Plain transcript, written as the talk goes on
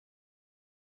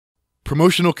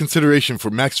Promotional consideration for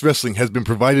M.A.X Wrestling has been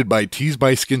provided by Tees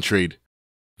by Skin Trade.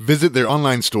 Visit their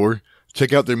online store,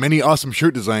 check out their many awesome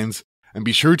shirt designs, and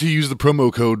be sure to use the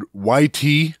promo code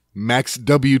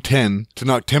YTMAXW10 to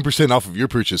knock 10% off of your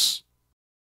purchase.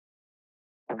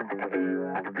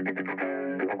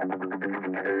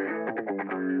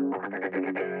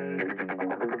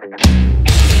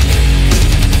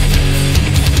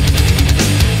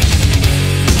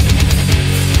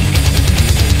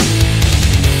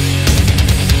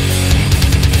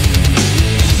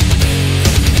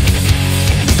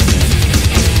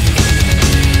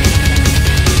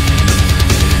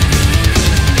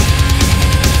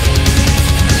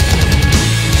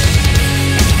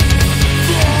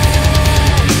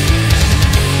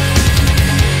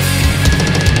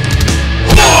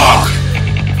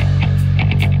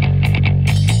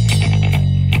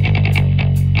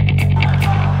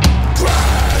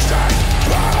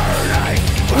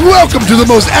 Welcome to the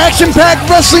most action-packed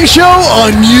wrestling show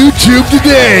on YouTube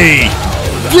today.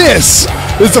 This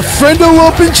is the Friendo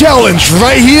Open Challenge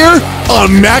right here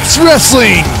on M.A.X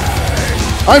Wrestling.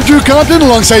 I'm Drew Compton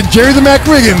alongside Jerry the Mac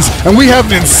Riggins, and we have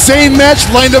an insane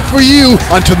match lined up for you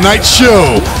on tonight's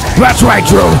show. That's right,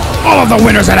 Drew. All of the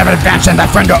winners that have advanced in the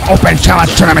Friendo Open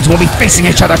Challenge Tournament will be facing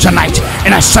each other tonight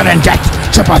in a sudden death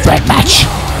triple threat match.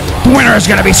 The winner is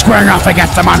going to be squaring off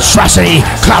against the monstrosity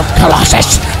Klaut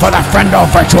Kolossus for the Friendo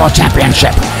Virtual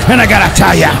Championship. And I gotta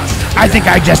tell ya, I think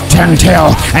I just turned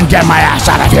tail and get my ass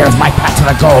out of here with my path to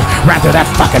the goal ran through that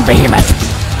fucking behemoth.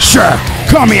 Sure,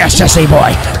 call me a sissy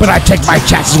boy, but I'd take my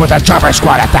chances with a jobber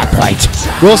squad at that point.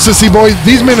 Well, sissy boy,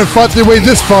 these men have fought their way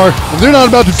this far, and they're not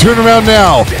about to turn around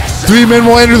now. 3 men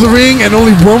will enter the ring, and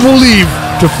only 1 will leave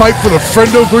to fight for the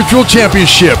Friendo Virtual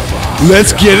Championship.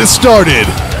 Let's get it started.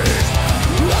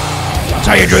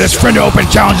 Tell you, Drew, this Friendo Open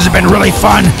Challenge has been really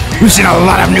fun. We've seen a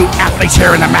lot of new athletes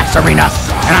here in the M.A.X arena,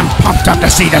 and I'm pumped up to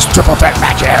see this triple threat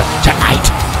match here tonight.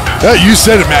 You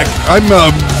said it, Mac. I'm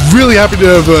really happy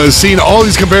to have seen all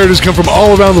these competitors come from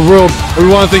all around the world, and we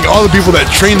want to thank all the people that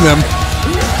trained them.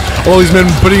 All these men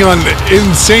putting on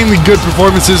insanely good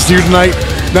performances here tonight.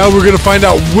 Now we're going to find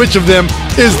out which of them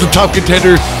is the top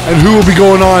contender and who will be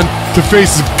going on to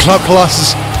face Klaut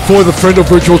Kolossus for the Friendo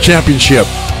Virtual Championship.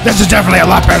 This is definitely a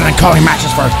lot better than calling matches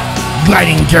for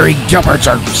Gliding Gary Gilberts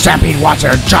or Stampede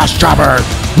Watson or Josh Jobber or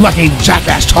Lucky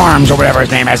Jackass Torms or whatever his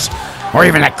name is. Or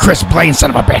even that Chris Blaine son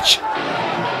of a bitch.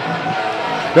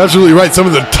 You're absolutely right. Some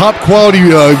of the top quality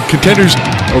contenders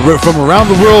from around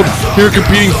the world here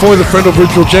competing for the Friendo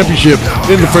Virtual Championship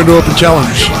in the Friendo Open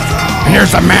Challenge. And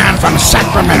here's the man from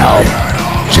Sacramento,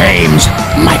 James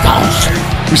Michaels.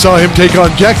 We saw him take on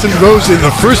Jackson Rose in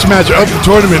the first match of the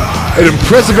tournament. An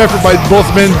impressive effort by both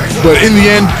men, but in the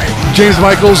end, James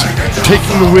Michaels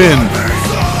taking the win.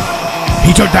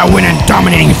 He took that win in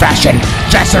dominating fashion.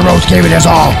 Jackson Rose gave it his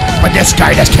all, but this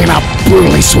guy just came out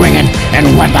brutally swinging and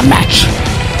won the match.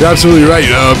 You're absolutely right.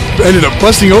 Ended up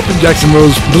busting open Jackson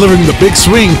Rose, delivering the big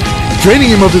swing,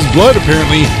 draining him of his blood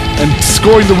apparently, and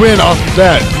scoring the win off of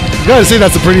that. I gotta say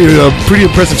that's a pretty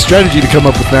impressive strategy to come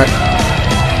up with, Mac.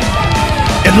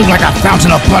 It looked like a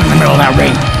fountain of blood in the middle of that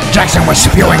ring. Jackson was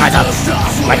spewing like a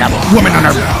woman on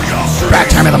her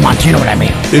bad time of the month, you know what I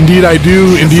mean? Indeed I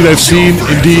do, indeed I've seen,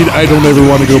 indeed I don't ever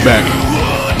want to go back.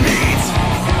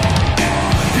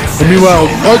 And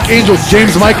meanwhile, Archangel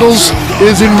James Michaels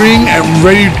is in ring and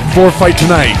ready for a fight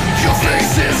tonight.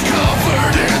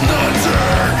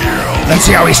 Let's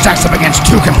see how he stacks up against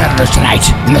 2 competitors tonight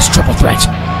in this triple threat.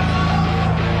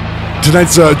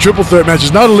 Tonight's triple threat match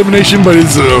is not elimination, but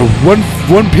it's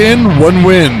one pin, 1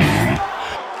 win.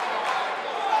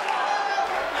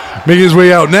 Making his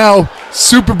way out now,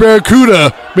 Super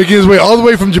Barracuda, making his way all the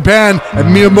way from Japan at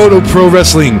Miyamoto Pro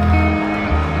Wrestling.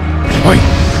 Oi.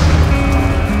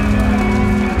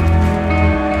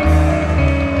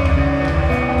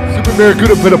 Super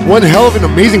Barracuda put up one hell of an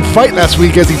amazing fight last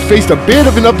week as he faced a bit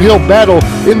of an uphill battle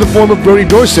in the form of Brody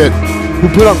Dorsett, who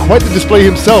put on quite the display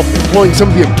himself, employing some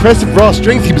of the impressive raw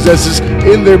strength he possesses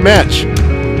in their match.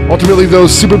 Ultimately, though,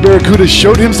 Super Barracuda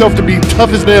showed himself to be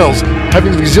tough as nails,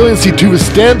 having the resiliency to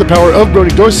withstand the power of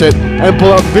Brody Dorsett and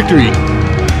pull out the victory.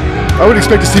 I would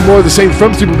expect to see more of the same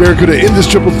from Super Barracuda in this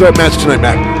triple threat match tonight,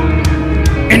 Mac.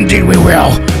 Indeed we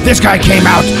will. This guy came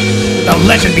out, the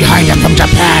legend behind him from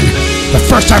Japan, the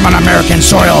first time on American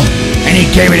soil, and he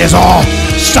gave it his all,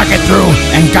 stuck it through,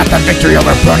 and got the victory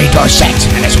over Brody Dorsett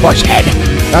and his horse head.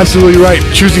 Absolutely right.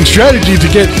 Choosing strategy to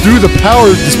get through the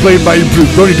power displayed by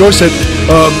Brody Dorsett,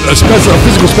 a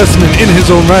physical specimen in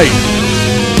his own right.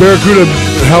 Barracuda,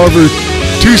 however,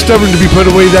 too stubborn to be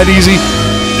put away that easy.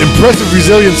 Impressive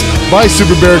resilience by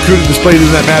Super Barracuda displayed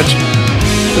in that match,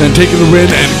 and taking the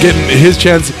win and getting his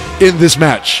chance in this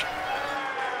match.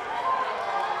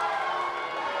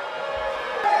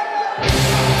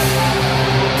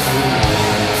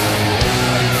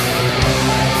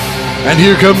 And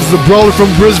here comes the brawler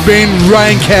from Brisbane,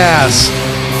 Ryan Cass.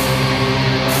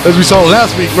 As we saw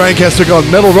last week, Ryan Cass took on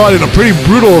Metal Rod in a pretty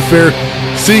brutal affair,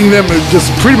 seeing them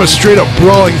just pretty much straight up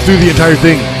brawling through the entire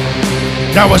thing.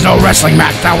 That was no wrestling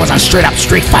match. That was a straight up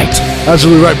street fight.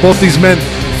 Absolutely right. Both these men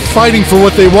fighting for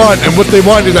what they want, and what they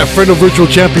want is that Friendo Virtual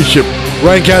Championship.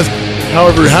 Ryan Cass,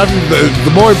 however, having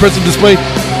the more impressive display,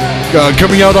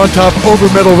 coming out on top over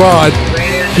Metal Rod,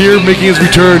 here making his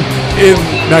return in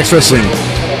M.A.X Wrestling.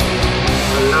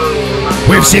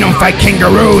 We've seen him fight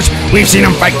kangaroos. We've seen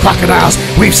him fight crocodiles.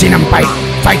 We've seen him fight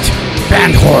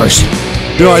band whores.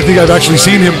 You know, I think I've actually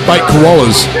seen him bite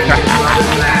koalas.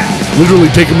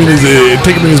 Literally take him in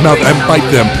his mouth and bite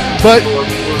them. But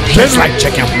just like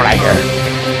chicken from what I hear.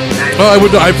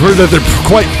 I've heard that they're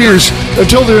quite fierce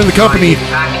until they're in the company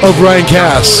of Ryan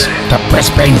Cass. The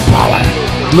Brisbane Brawler.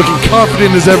 Looking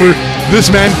confident as ever,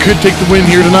 this man could take the win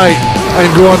here tonight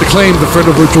and go on to claim the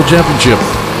Friendo Virtual Championship.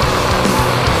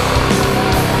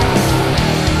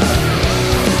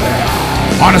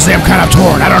 Honestly, I'm kind of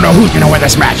torn. I don't know who's going to win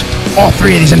this match. All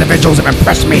three of these individuals have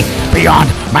impressed me beyond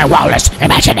my wildest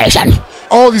imagination.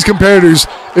 All these competitors,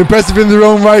 impressive in their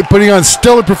own right, putting on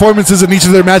stellar performances in each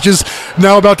of their matches,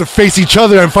 now about to face each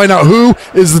other and find out who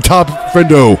is the top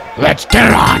Friendo. Let's get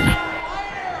it on.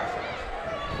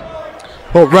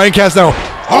 Oh, Ryan Cass now.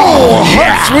 Oh,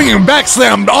 yeah. hard swinging back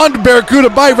slam onto Barracuda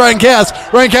by Ryan Cass.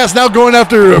 Ryan Cass now going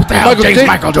after What the hell is James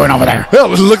Michael doing over there?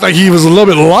 Well, it looked like he was a little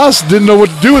bit lost, didn't know what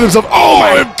to do with himself. Oh,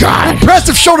 my God.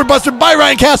 Impressive shoulder buster by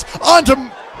Ryan Cass onto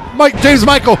James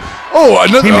Michael. Oh,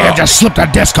 another. He may have just slipped a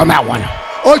disc on that one.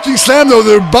 Arching slam, though,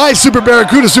 there by Super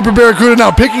Barracuda. Super Barracuda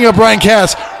now picking up Ryan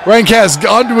Cass. Ryan Cass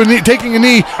onto a knee, taking a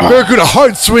knee. Barracuda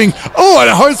hard swing. Oh, and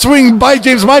a hard swing by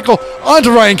James Michael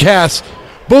onto Ryan Cass.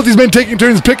 Both these men taking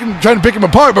turns trying to pick him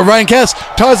apart, but Ryan Cass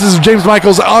tosses James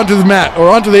Michaels onto the mat, or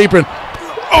onto the apron.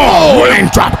 Oh, running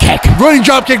drop kick. Running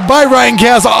drop kick by Ryan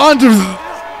Cass onto...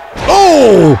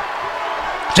 Oh!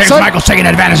 James Michaels taking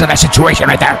advantage of that situation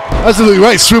right there. Absolutely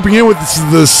right, swooping in with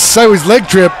the sideways leg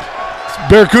trip.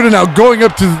 Barracuda now going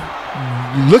up to...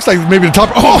 Looks like maybe the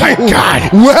top... Oh, my God.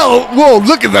 Well, whoa,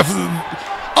 look at that.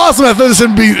 Awesome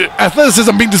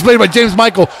athleticism being displayed by James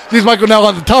Michael. James Michael now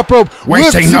on the top rope.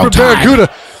 Wasting no time. Barracuda.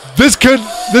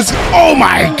 Oh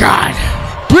my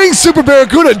God. Brings Super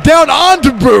Barracuda down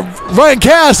onto Ryan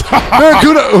Cass.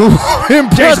 Barracuda,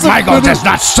 impressive. James Michael just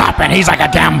not stopping. He's like a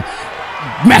damn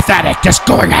meth addict just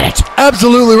going at it.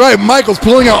 Absolutely right. Michael's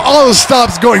pulling out all the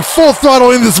stops, going full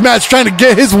throttle in this match, trying to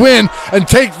get his win and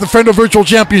take the Friendo Virtual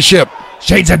Championship.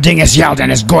 Shades of Dingus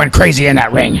Yeldon is going crazy in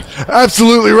that ring.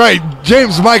 Absolutely right.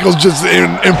 James Michaels just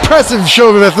an impressive show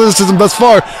of athleticism thus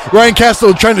far. Ryan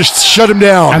Castro trying to shut him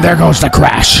down. And there goes the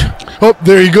crash. Oh,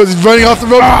 there he goes. He's running off the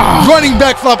rope. Running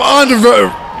back flop onto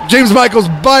James Michaels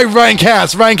by Ryan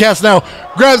Cass. Ryan Cass now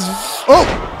grabs...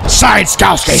 Oh! Side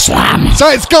Skalski Slam.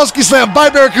 Side Skalski Slam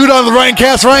by Barracuda on the Ryan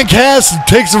Cass. Ryan Cass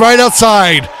takes it right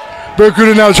outside.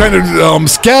 Barracuda now trying to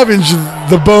scavenge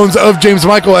the bones of James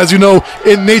Michael. As you know,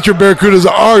 in nature, Barracudas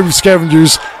are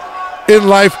scavengers in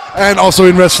life and also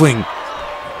in wrestling.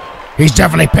 He's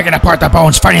definitely picking apart the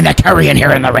bones, finding the carrion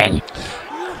here in the ring.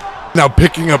 Now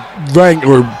picking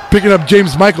up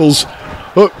James Michaels.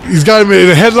 Oh, he's got him in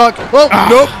a headlock. Oh,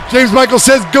 nope. James Michaels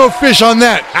says go fish on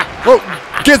that. Oh,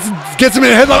 gets him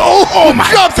in a headlock. Oh my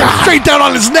drops God. Him straight down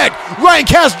on his neck. Ryan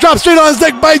Cass drops straight on his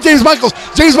neck by James Michaels.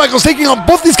 James Michaels taking on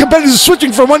both these competitors,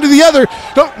 switching from one to the other.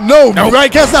 No. Nope.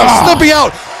 Ryan Cass now slipping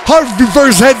out. Hard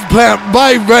reverse head plant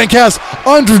by Ryan Cass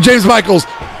onto James Michaels.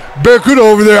 Barracuda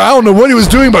over there, I don't know what he was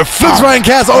doing, but flips Ryan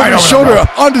Cass over his shoulder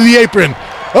onto the apron.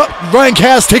 Ryan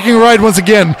Cass taking a ride once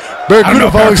again.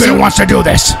 Barracuda following suit. Wants to do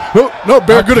this. No,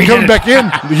 Barracuda coming back in.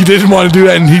 He didn't want to do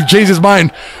that, and he changed his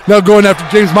mind. Now going after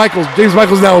James Michaels. James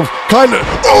Michaels now kind of...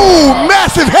 Oh,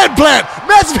 massive head plant.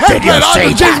 Massive head plant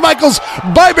onto James Michaels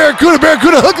by Barracuda.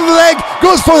 Barracuda hooking the leg,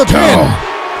 goes for the pin.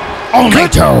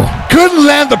 Only two. Couldn't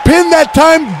land the pin that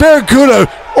time. Barracuda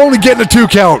only getting a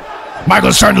 2 count.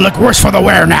 Michael's starting to look worse for the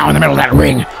wear now in the middle of that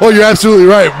ring. Oh, you're absolutely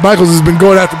right. Michaels has been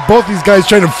going after both these guys,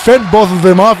 trying to fend both of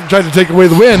them off and trying to take away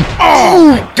the win.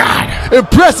 Oh, my God.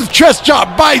 Impressive chest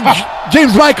chop by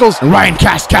James Michaels. And Ryan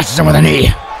Cass catches him with a knee.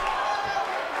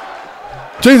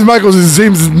 James Michaels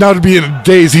seems now to be in a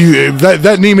daze.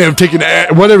 That knee may have taken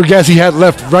whatever gas he had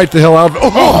left right the hell out of it.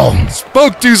 Oh,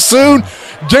 spoke too soon.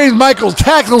 James Michael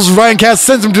tackles Ryan Cass,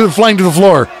 sends him flying to the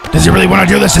floor. Does he really want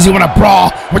to do this? Does he want to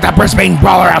brawl with the Brisbane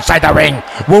Brawler outside the ring?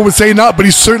 One would say not, but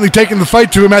he's certainly taking the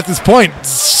fight to him at this point.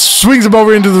 Swings him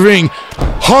over into the ring.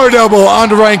 Hard elbow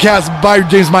onto Ryan Cass by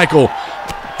James Michael.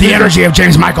 The energy of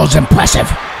James Michael is impressive.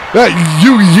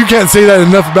 You can't say that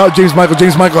enough about James Michael.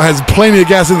 James Michael has plenty of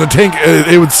gas in the tank,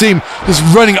 it would seem, just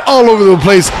running all over the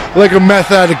place like a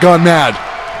meth addict gone mad.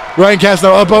 Ryan Cass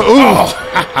now up,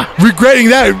 regretting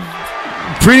that,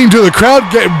 preening to the crowd,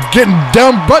 getting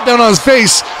butt down on his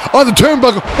face on the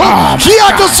turnbuckle.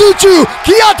 Kiato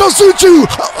Suchu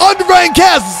on Ryan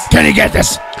Cass. Can he get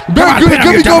this? Barracuda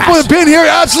could be going for the pin here.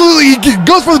 Absolutely, he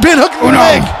goes for the pin, hook in the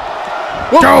leg.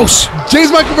 Gross.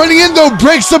 James Michael running in though,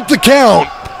 breaks up the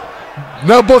count.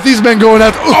 Now both these men going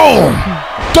after.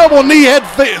 Double knee head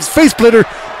face splitter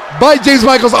by James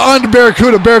Michaels onto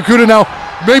Barracuda. Barracuda now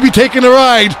maybe taking a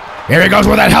ride. Here he goes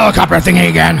with that helicopter thingy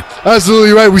again.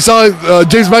 Absolutely right. We saw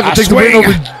James Michael take the win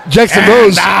over Jackson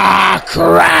Rose.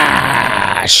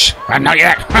 Crash. Not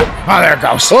yet. Oh, there it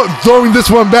goes. Throwing this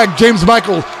one back. James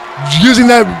Michael using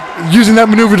that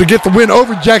maneuver to get the win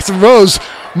over Jackson Rose.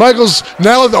 Michaels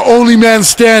now the only man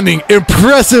standing.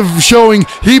 Impressive showing.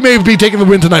 He may be taking the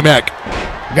win tonight, Mac.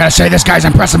 I gotta say, this guy's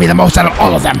impressing me the most out of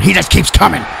all of them. He just keeps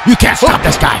coming. You can't stop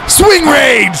this guy. Swing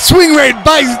raid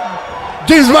by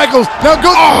James Michaels. Now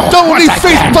goes double knee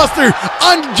face buster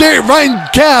on Ryan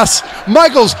Cass.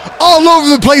 Michaels all over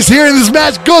the place here in this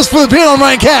match. Goes for the pin on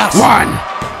Ryan Cass.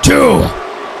 1, 2.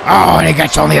 And he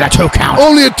gets only a 2 count.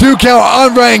 Only a 2 count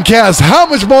on Ryan Cass. How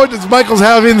much more does Michaels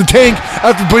have in the tank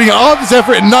after putting all this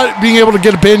effort and not being able to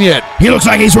get a pin yet? He looks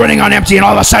like he's running on empty, and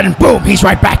all of a sudden, boom, he's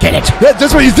right back in it.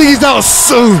 That's what you think he's now.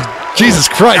 Jesus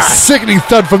Christ, sickening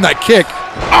thud from that kick.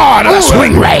 Another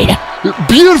swing raid.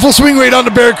 Beautiful swing raid on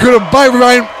the Barracuda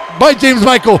by James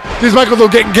Michael. James Michael, though,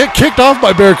 getting kicked off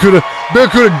by Barracuda.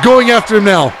 Barracuda going after him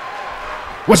now.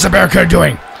 What's the Barracuda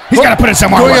doing? He's got to put it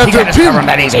somewhere where he can't just cover him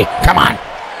that easy. Come on.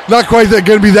 Not quite going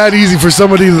to be that easy for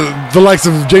somebody the likes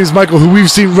of James Michael, who we've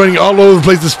seen running all over the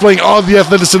place, displaying all the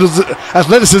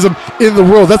athleticism in the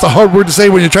world. That's a hard word to say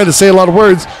when you're trying to say a lot of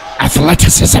words.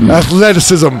 Athleticism.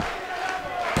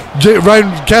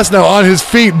 Ryan Cass now on his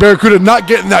feet. Barracuda not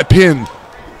getting that pin.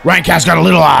 Ryan Cass got a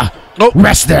little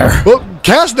rest there.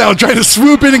 Cass now trying to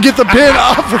swoop in and get the pin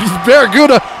off of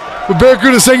Barracuda. But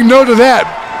Barracuda saying no to that.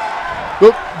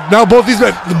 Now both these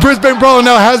men, the Brisbane Brawler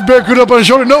now has Barracuda up on his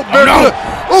shoulder.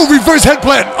 Barracuda. Reverse head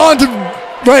plant onto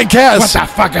Ryan Cass. What the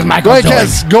fuck is Michael doing? Ryan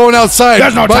Cass going outside.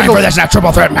 There's no time for this in a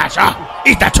triple threat match.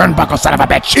 Eat that turnbuckle, son of a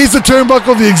bitch. Eats the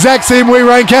turnbuckle the exact same way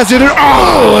Ryan Cass did it.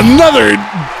 Another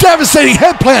devastating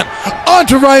head plant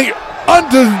onto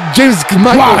James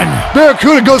Michael.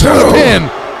 Barracuda goes for the pin.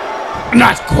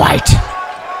 Not quite.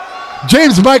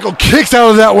 James Michael kicks out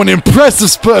of that one.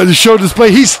 Impressive show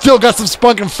display. He's still got some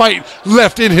spunk and fight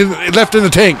left in the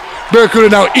tank. Barracuda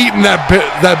now eating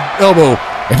that elbow.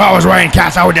 If I was Ryan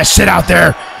Cass, I would just sit out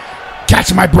there,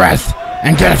 catch my breath,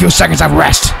 and get a few seconds of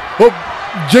rest.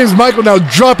 James Michael now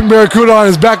dropping Barracuda on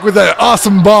his back with that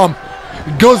awesome bomb.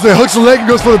 Hooks the leg and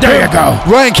goes for the pin. There you go.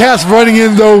 Ryan Cass running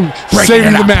in though,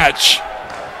 saving the match.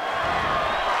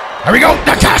 Here we go,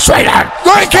 the castrator.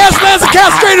 Ryan Cass lands the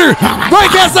castrator.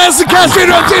 Ryan Cass lands the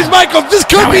castrator on James Michael. This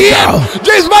could be it.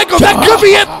 James Michael, that could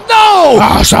be it. No.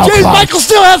 James Michael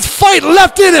still has fight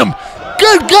left in him.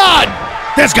 Good God.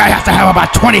 This guy has to have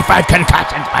about 25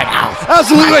 concussions by now.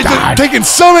 Absolutely. Taking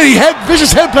so many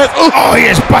vicious head plants. He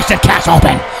just busted Cass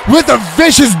open. With a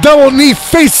vicious double knee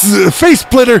face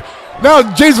splitter. Now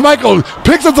James Michael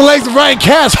picks up the legs of Ryan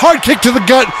Cass. Hard kick to the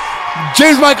gut.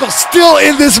 James Michael still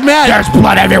in this match. There's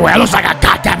blood everywhere. It looks like a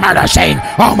goddamn murder scene.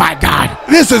 Oh my God.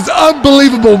 This is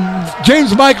unbelievable.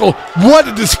 James Michael, what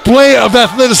a display of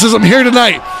athleticism here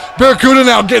tonight. Barracuda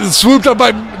now getting swooped up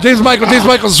by James Michael. James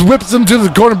Michael whips him to the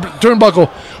corner turnbuckle.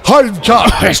 Hard chop.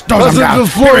 To the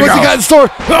floor. What's he got in store?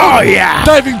 Yeah.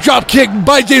 Diving drop kick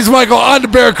by James Michael onto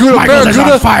Barracuda. Michael's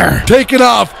on fire. Taking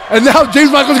off. And now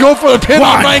James Michael's going for the pin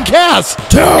on Ryan Cass.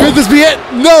 2. Could this be it?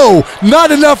 No.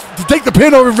 Not enough to take the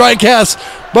pin over Ryan Cass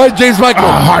by James Michael.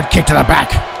 Hard kick to the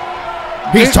back.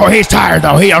 He's tired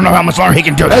though. He don't know how much longer he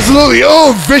can do that. Absolutely.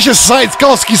 Vicious side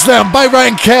Skalski slam by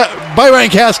Ryan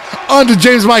Cass onto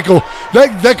James Michael.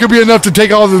 That could be enough to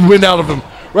take all the wind out of him.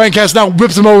 Ryan Cass now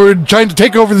whips him over, trying to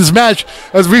take over this match.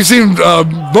 As we've seen,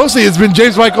 mostly it's been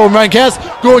James Michael and Ryan Cass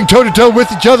going toe-to-toe with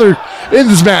each other in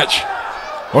this match.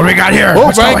 What do we got here?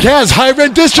 Ryan Cass, high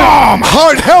rendition.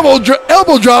 Hard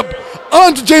elbow drop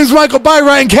onto James Michael by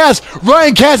Ryan Cass.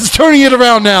 Ryan Cass is turning it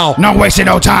around now. No wasting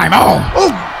no time.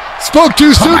 Spoke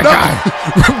too soon. My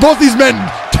God. Both these men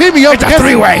teaming up. It's a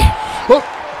three-way.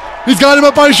 He's got him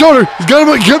up on his shoulder. He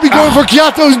could be going for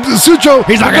Kyoto Sucho.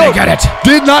 He's not going to get it.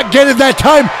 Did not get it that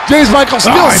time. James Michael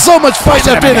still so much fight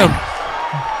left in him.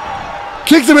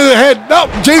 Kicks him in the head. No,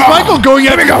 James Michael going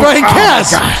after Ryan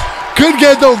Cass. Could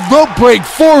get the rope break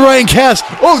for Ryan Cass.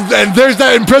 Oh, and there's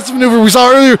that impressive maneuver we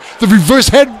saw earlier. The reverse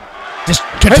head. Just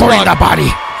contorting the body.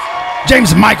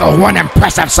 James Michael, one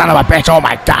impressive son of a bitch. Oh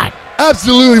my God.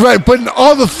 Absolutely right. Putting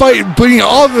all the fight, putting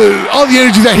all the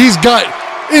energy that he's got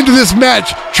into this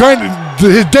match, trying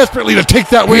desperately to take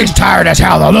that win. He's tired as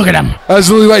hell though. Look at him.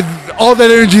 Absolutely right. All that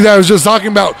energy that I was just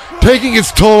talking about, taking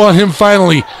its toll on him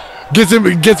finally. Gets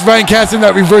Ryan Cass in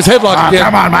that reverse headlock again.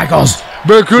 Come on, Michaels.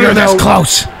 Barracuda You're this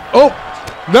close. Oh,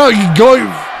 now you going.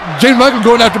 James Michael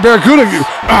going after Barracuda.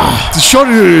 The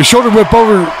shoulder whip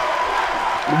over.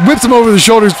 Whips him over the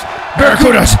shoulders.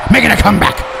 Barracuda's making a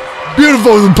comeback.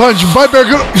 Beautiful punch by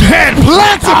Barracuda. Head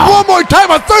plants it one more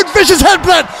time. A third vicious head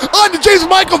plant onto James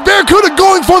Michael. Barracuda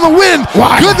going for the win.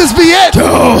 Could this be it? 2,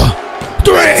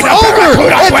 3. It's over.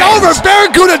 It's over.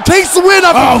 Barracuda takes the win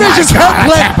off a vicious head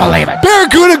plant. I can't believe it.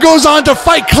 Barracuda goes on to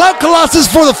fight Klaut Kolossus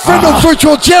for the Friendo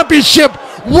Virtual Championship.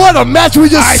 What a match we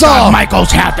just saw. I thought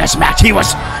Michaels had this match. He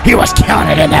was killing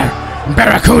it in there.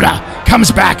 Barracuda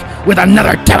comes back with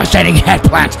another devastating head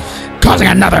plant, causing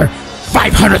another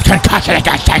 500th concussion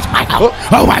against James Michael.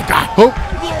 Oh my God.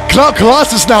 Klaut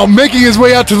Kolossus now making his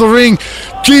way out to the ring.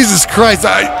 Jesus Christ.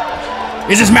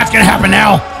 Is this match going to happen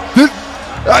now?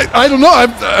 I don't know.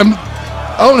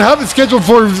 I don't have it scheduled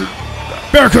for...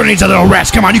 Barracuda needs a little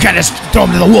rest. Come on, you can't just throw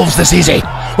him to the wolves this easy.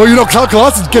 Well, you know, Klaut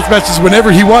Kolossus gets matches whenever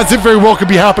he wants. It very well could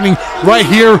be happening right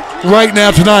here, right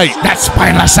now, tonight. That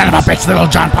spineless son of a bitch, Little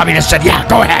John, probably just said, yeah,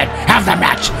 go ahead, have the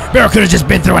match. Barracuda's just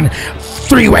been through a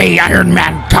 3-way Iron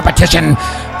Man competition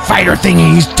fighter thing.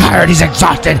 He's tired, he's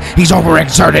exhausted, he's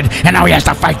overexerted, and now he has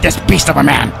to fight this beast of a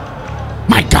man.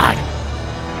 My God.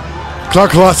 Klaut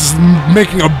Kolossus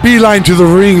making a beeline to the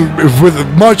ring,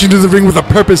 marching to the ring with a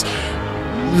purpose.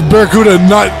 Barracuda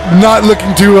not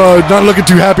looking too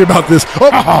happy about this.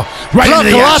 Right Klaut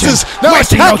Kolossus now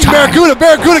attacking Barracuda.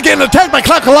 Barracuda getting attacked by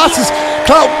Klaut Kolossus.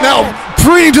 Klaut now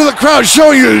preening to the crowd,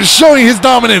 showing his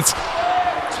dominance.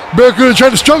 Barracuda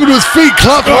trying to struggle to his feet.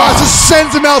 Klaut Kolossus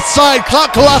sends him outside. Klaut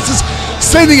Kolossus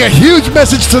sending a huge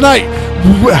message tonight.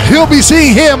 He'll be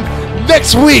seeing him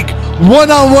next week,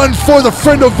 one-on-one for the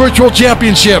Friendo Virtual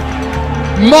Championship.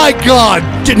 My God!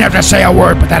 Didn't have to say a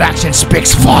word, but that action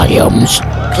speaks volumes.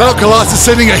 Klaut Kolossus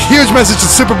sending a huge message to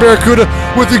Super Barracuda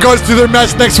with regards to their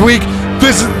match next week.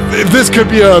 This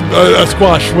could be a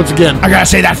squash once again. I gotta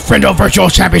say that Friendo Virtual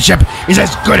Championship is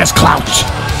as good as Klaut.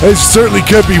 It certainly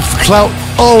could be. Klaut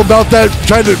all about that,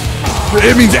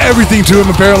 it means everything to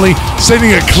him apparently,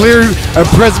 sending a clear and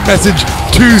present message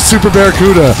to Super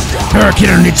Barracuda.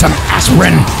 Barracuda needs some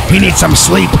aspirin, he needs some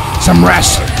sleep, some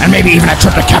rest, and maybe even a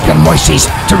trip to Captain Moises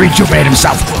to rejuvenate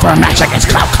himself for a match against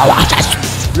Klaut Kolossus.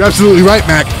 You're absolutely right,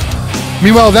 Mac.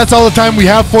 Meanwhile, that's all the time we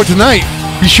have for tonight.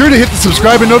 Be sure to hit the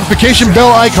subscribe and notification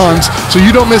bell icons so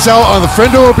you don't miss out on the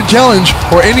Friendo Open Challenge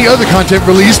or any other content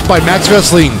released by M.A.X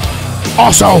Wrestling.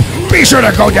 Also, be sure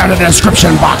to go down to the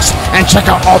description box and check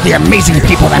out all the amazing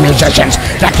people and musicians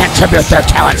that contribute their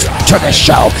talents to this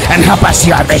show and help us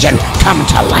see our vision come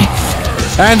to life.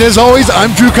 And as always,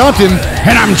 I'm Drew Compton.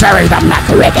 And I'm Jerry the Mac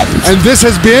Ribbons. And this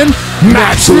has been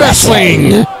M.A.X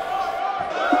Wrestling.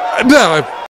 No,